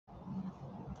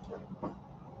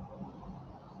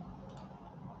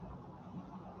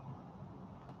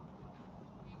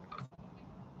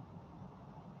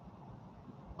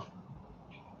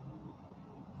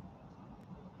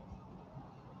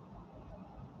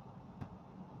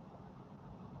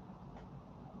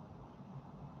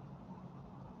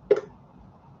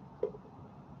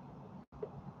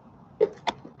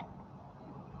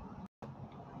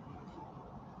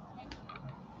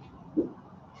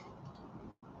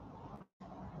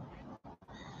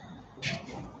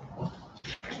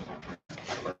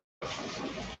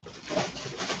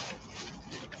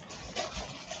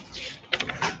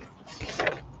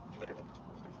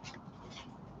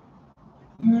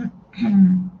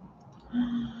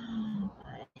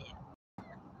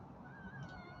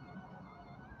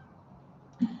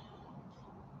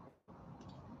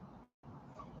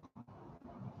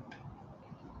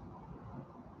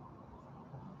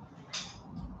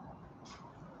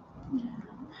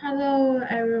Hello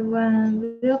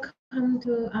everyone, welcome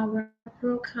to our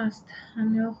broadcast.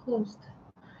 I'm your host.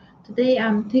 Today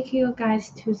I'm taking you guys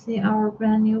to see our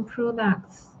brand new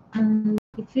products. And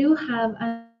if you have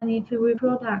any favorite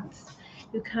products,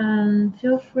 you can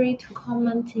feel free to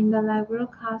comment in the live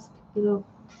broadcast below.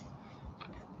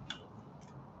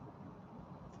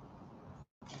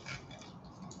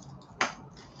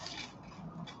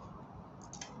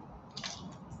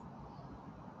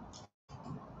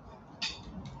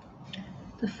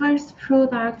 The first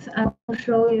product I will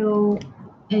show you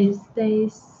is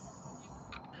this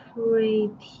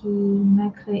pretty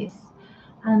necklace,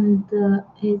 and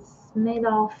it's made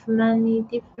of many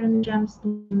different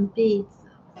gemstone beads.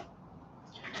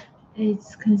 It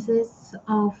consists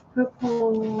of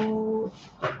purple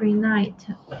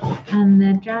prehnite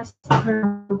and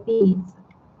jasper beads.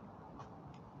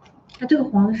它这个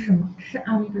黄的是什么？是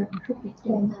amber，是不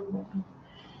红的。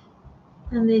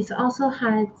And it also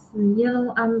has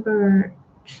yellow amber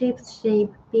shape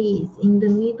beads in the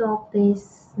middle of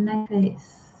this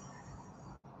necklace.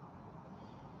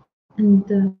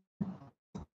 And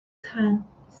can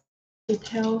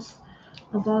details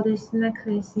about this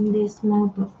necklace in this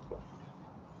model.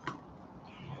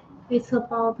 It's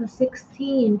about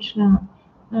 16 inch long,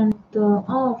 and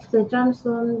all of the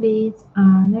gemstone beads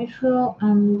are natural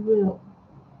and real.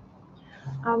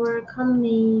 Our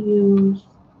company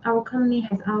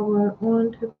has our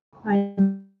own turquoise,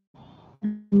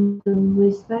 and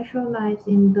we specialize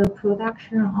in the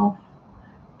production of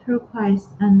turquoise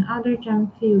and other gem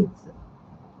fields.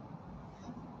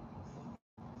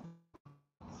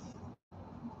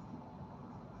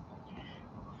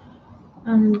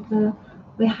 And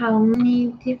we have many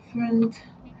different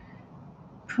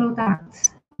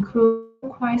products, including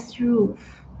turquoise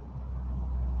roof,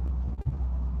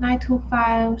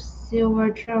 925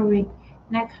 silver jewelry,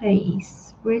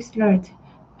 necklace, bracelet,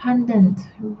 pendant,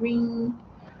 ring,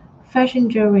 fashion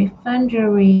jewelry, fun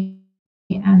jewelry,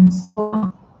 and so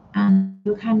on. And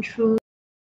you can choose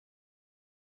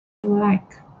what you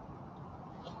like.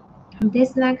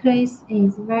 This necklace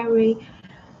is very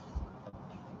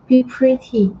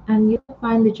pretty, and you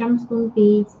find the gemstone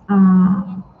beads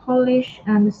are polished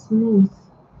and smooth.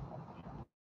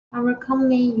 Our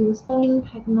company uses Sterling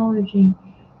technology,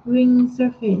 ring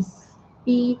surface,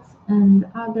 beads, and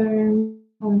other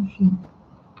functions.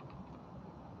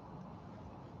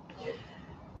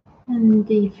 And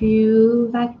if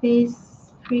you like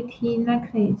this pretty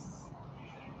necklace,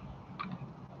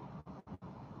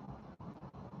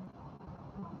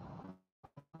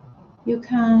 you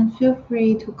can feel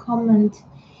free to comment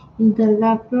in the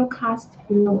live broadcast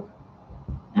below.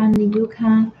 And you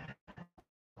can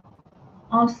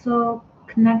also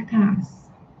connect us.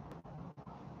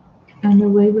 And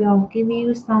we will give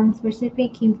you some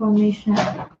specific information.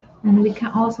 And we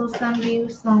can also send you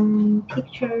some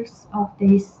pictures of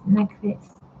this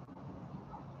necklace.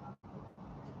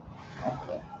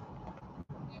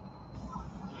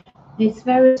 It's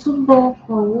very suitable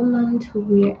for women to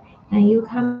wear, and you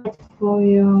can buy it for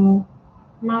your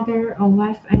mother or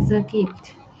wife as a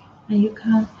gift. And you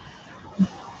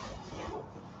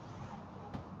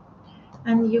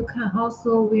can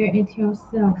also wear it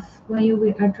yourself when you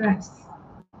wear a dress.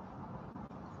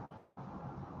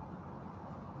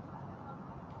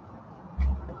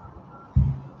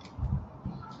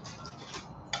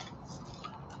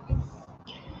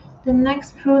 The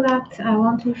next product I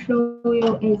want to show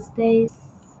you is this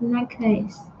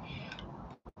necklace,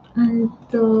 and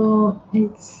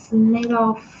it's made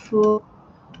of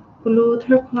blue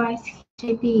turquoise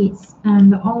beads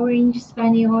and orange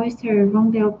spiny oyster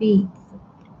rondelle beads.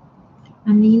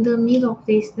 And in the middle of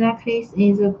this necklace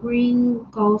is a green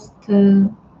ghost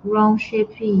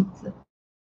round-shaped bead.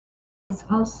 It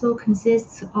also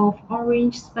consists of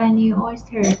orange spiny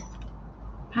oyster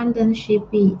pendant-shaped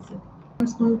beads.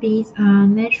 Gemstone beads are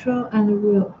natural and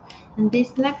real, and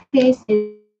this necklace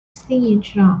is 16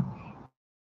 inch long.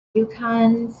 You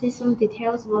can see some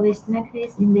details about this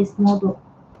necklace in this model.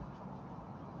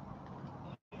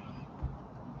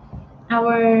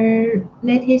 Our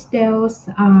latest styles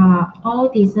are all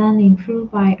designed and improved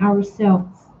by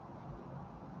ourselves.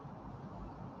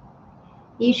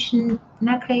 Each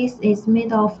necklace is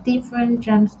made of different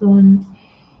gemstones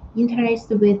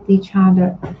interlaced with each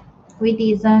other. We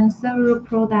design several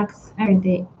products every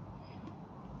day.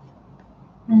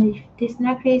 And this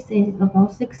necklace is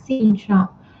about 16 inch long.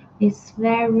 It's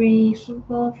very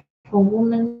suitable for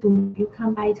women to you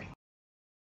can buy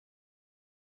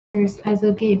it as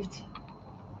a gift.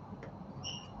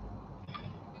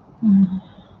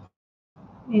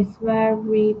 It's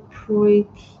very pretty.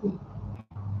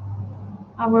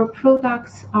 Our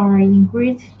products are in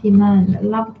great demand,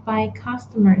 loved by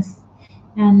customers,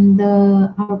 and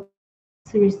our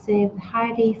products received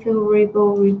highly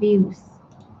favorable reviews.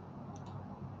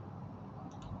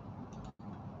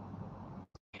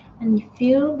 And if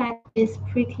you like this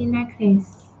pretty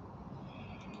necklace,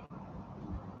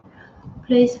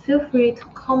 please feel free to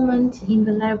comment in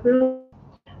the library.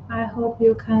 I hope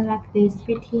you can like this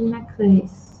pretty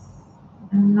necklace.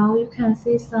 And now you can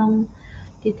see some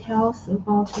details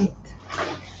about it.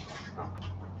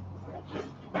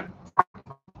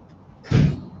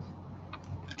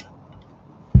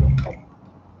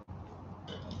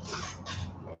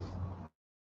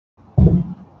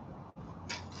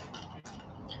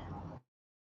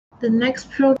 The next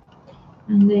product,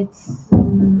 and it's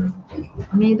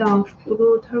made of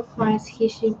blue turquoise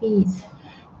hishi beads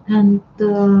and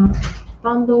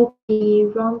bumblebee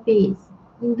round beads.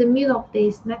 In the middle of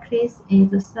this necklace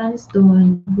is a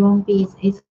sandstone round beads.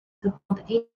 It's about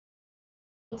 8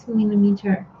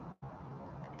 mm,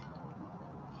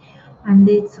 and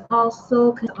it's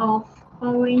also consists of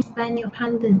orange spaniel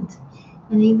pendant.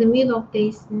 And in the middle of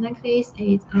this necklace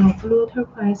is a blue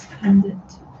turquoise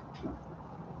pendant.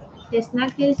 This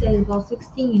necklace is about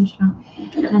 16 inches long,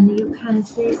 and you can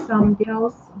see some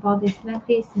details about this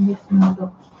necklace in this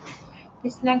model.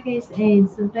 This necklace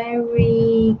is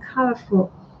very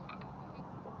colorful.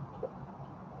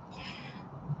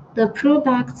 The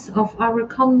products of our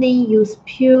company use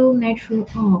pure natural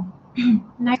ore,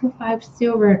 95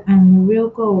 silver, and real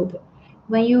gold.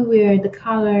 When you wear, the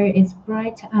color is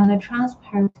bright and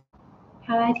transparent,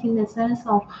 highlighting the sense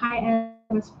of high-end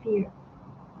atmosphere.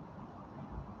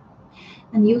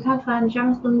 And you can find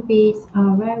gemstone beads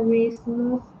are very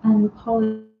smooth and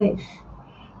polished.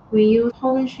 We use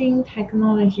polishing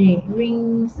technology,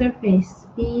 ring surface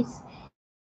beads,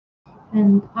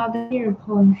 and other hair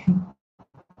polishing.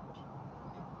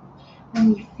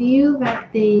 And if you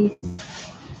like this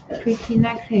pretty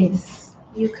necklace,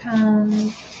 you can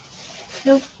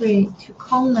feel free to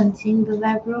comment in the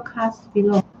live broadcast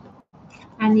below.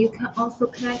 And you can also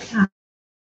connect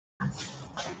us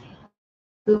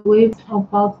with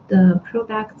about the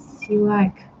products you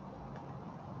like,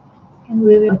 and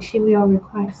we will achieve your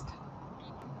request.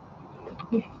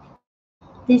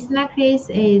 This necklace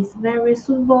is very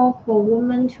suitable for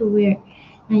women to wear,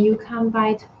 and you can buy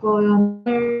it for your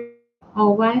mother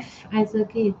or wife as a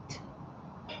gift.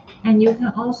 And you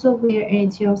can also wear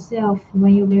it yourself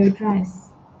when you wear a dress.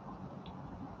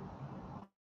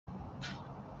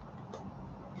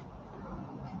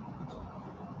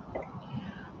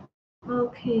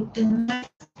 Okay, the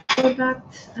next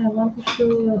product I want to show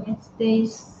you is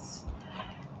this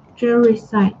jewelry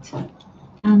set,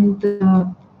 and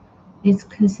it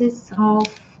consists of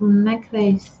a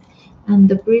necklace and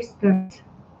the bracelet.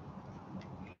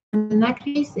 And the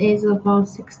necklace is about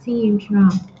 16 inches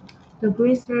long. The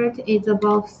bracelet is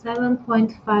about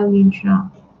 7.5 inches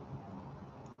long.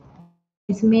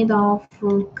 It's made of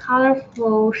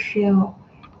colorful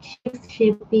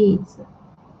shell-shaped beads,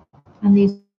 and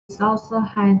it also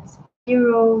has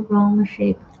spiral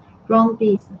round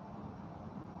beads.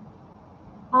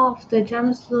 All of the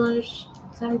gemstone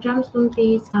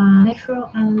beads are natural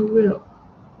and real.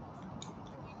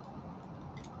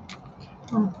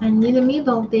 Oh, and in the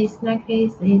middle of this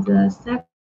necklace is a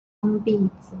saffron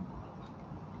beads.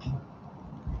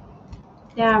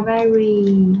 They are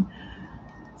very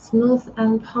smooth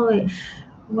and polished.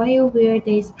 When you wear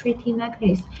this pretty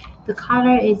necklace, the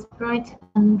color is bright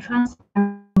and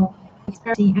transparent,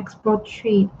 in export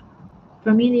trade,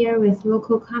 familiar with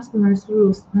local customers'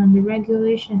 rules and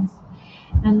regulations,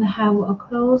 and have a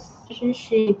close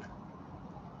relationship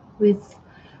with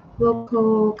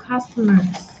local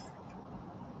customers.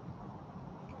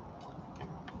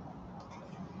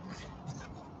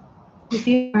 If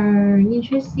you are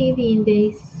interested in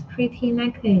this pretty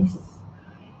necklace,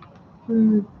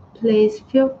 please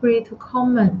feel free to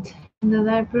comment in the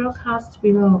live broadcast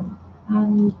below,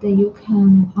 and you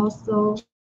can also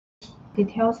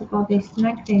details about this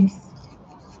necklace.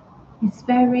 It's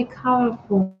very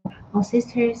colorful. Our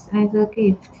sisters as a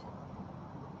gift.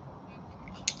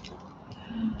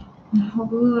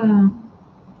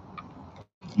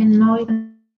 And now you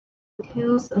can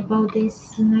details about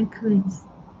this necklace.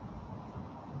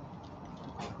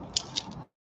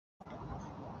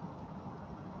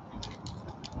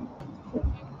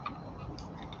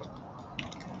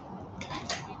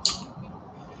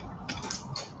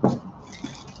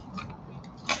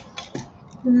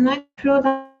 The next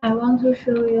product I want to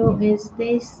show you is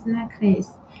this necklace,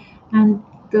 and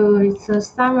it's a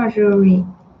summer jewelry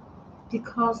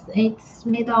because it's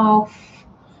made of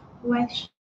white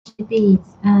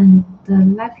beads and the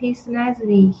lapis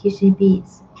lazuli Hishi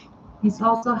beads. It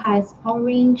also has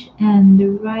orange and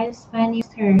red Spanish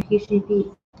oyster Hishi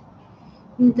beads.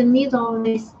 In the middle of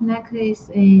this necklace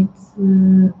is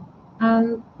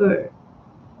amber,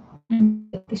 and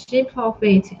the shape of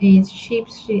it is sheep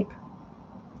shape.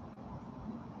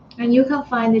 And you can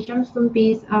find the gemstone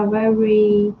beads are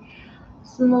very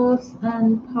smooth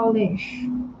and polished,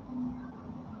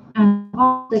 and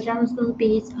all the gemstone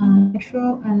beads are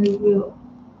natural and real.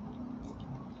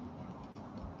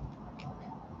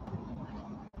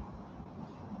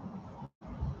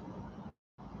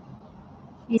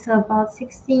 It's about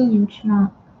 16-inch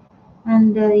long,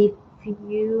 and if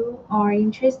you are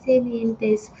interested in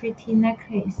this pretty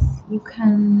necklace, you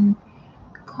can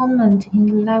comment in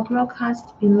the live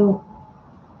broadcast below.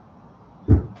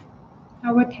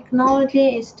 Our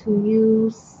technology is to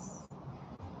use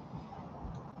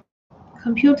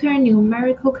computer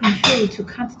numerical control to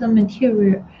cut the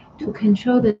material to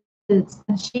control the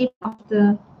shape of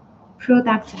the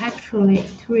product actually,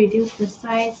 to reduce the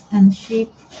size and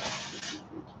shape,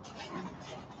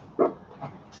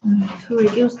 to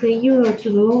reduce the error to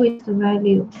the lowest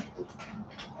value.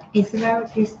 It's very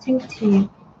distinctive.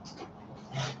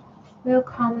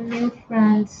 Welcome new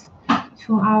friends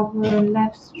to our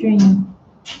live stream.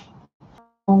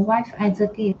 Your wife as a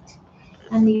gift,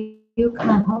 and you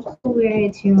can also wear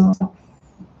it yourself.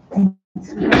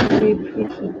 It's very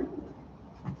pretty.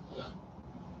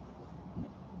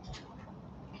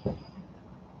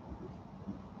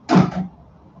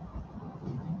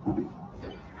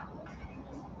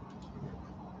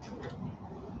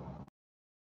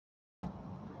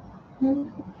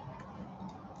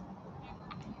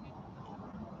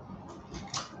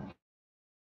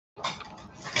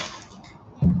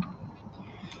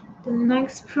 The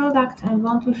next product I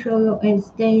want to show you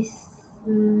is this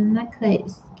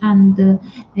necklace, and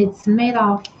it's made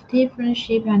of different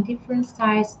shape and different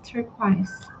size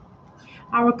turquoise.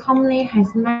 Our company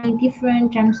has many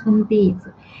different gemstone beads,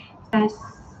 as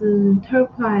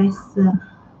turquoise,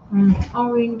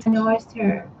 orange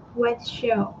oyster, white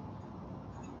shell,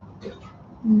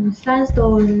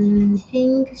 sandstone,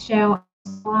 pink shell,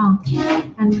 and so on.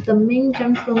 And the main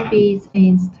gemstone bead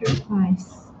is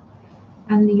turquoise.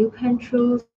 And you can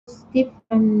choose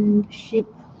different shape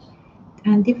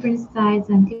and different size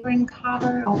and different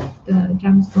color of the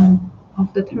gemstone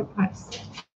of the turquoise.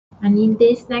 And in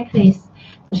this necklace,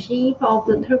 the shape of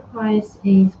the turquoise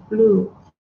is blue.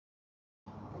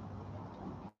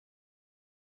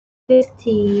 This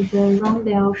is the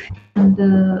rondelle and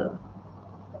the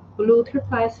blue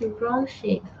turquoise round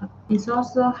shape. It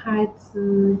also has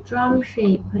drum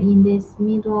shape in the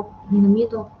middle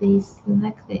of this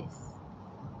necklace.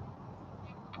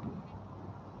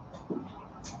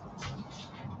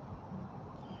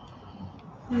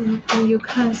 And you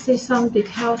can see some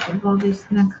details about this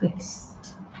necklace.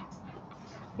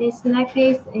 This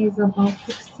necklace is about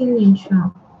 16-inch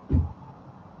long,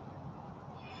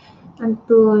 and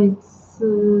it's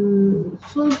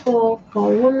suitable for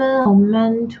women or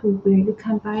men to wear. You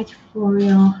can buy it for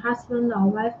your husband or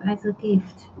wife as a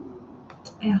gift.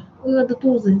 哎呀，饿得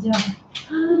肚子叫。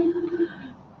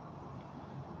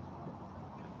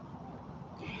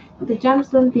The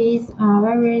gemstone beads are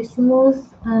very smooth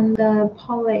and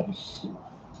polished.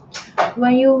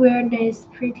 When you wear this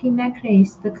pretty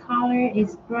necklace, the color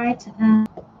is bright and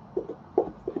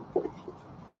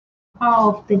all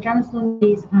of the gemstone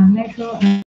beads are natural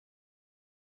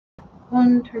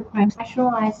and turquoise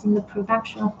specialized in the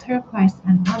production of turquoise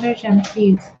and other gem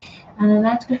beads and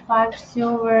 925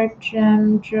 silver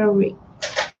gem jewelry.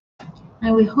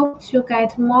 And we hope to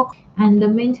get more and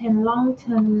maintain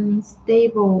long-term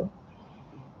stable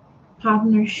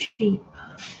partnership.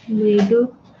 We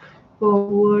look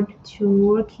forward to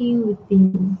working with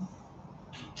you.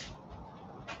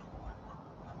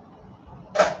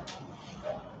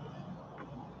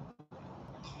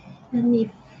 And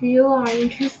if you are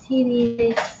interested in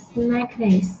this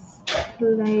necklace,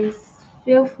 please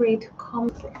feel free to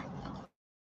comment.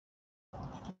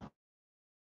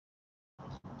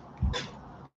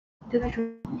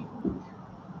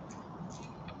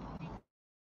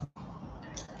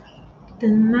 The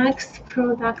next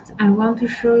product I want to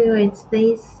show you is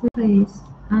this necklace,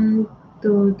 and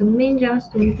the main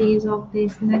gemstone piece of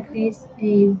this necklace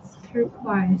is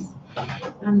turquoise,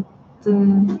 and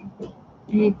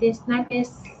this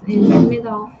necklace is made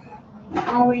of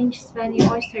orange Spanish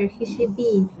oyster Hishi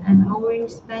beads and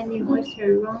orange Spanish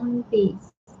oyster round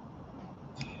beads.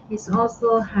 It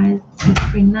also has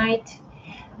prehnite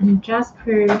and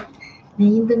jasper,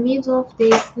 and in the middle of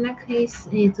this necklace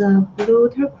is a blue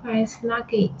turquoise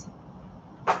nugget.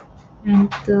 and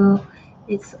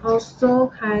it also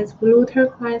has blue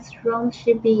turquoise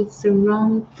round-shaped beads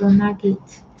around the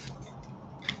nugget.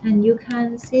 And you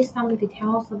can see some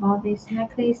details about this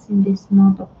necklace in this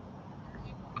model.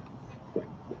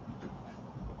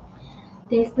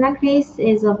 This necklace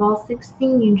is about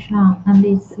 16 inches long and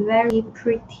it's very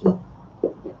pretty.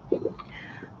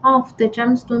 All of the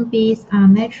gemstone beads are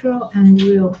natural and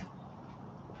real.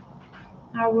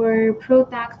 Our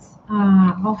products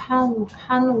are all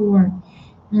hand-worn.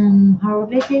 Our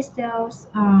latest styles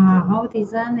are all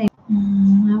designed.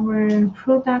 Our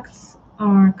products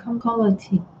are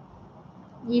quality.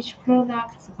 Each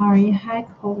product are in high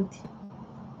quality.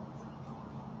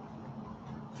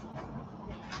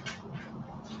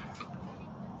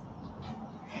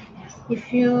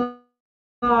 If you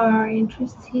are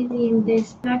interested in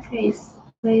this necklace,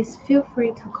 please feel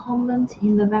free to comment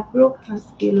in the web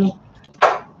broadcast below.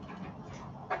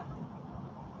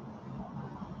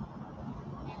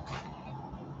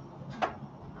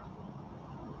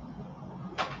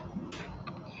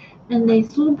 And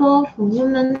it's suitable for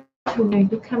women to wear.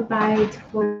 You can buy it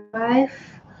for your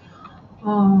wife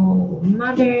or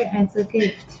mother as a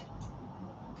gift.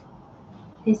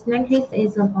 This necklace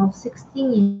is about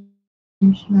 16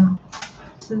 inches long.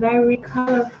 It's very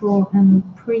colorful and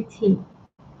pretty.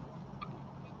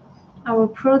 Our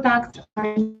products are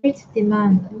in great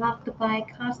demand, loved by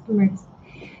customers,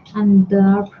 and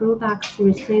our products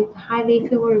received highly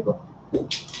favorable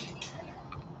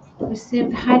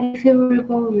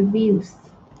reviews.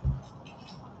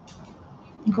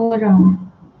 Go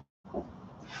around.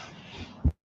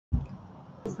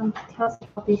 Some details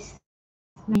about this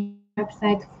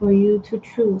website for you to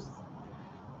choose.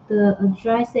 The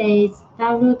address is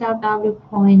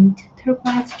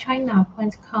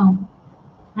www.turquoisechina.com,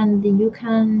 and you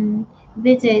can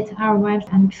visit our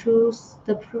website and choose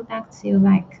the products you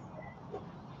like.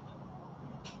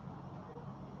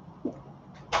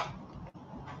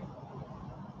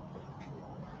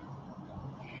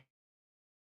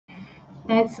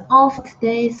 That's all for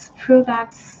today's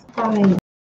products guide.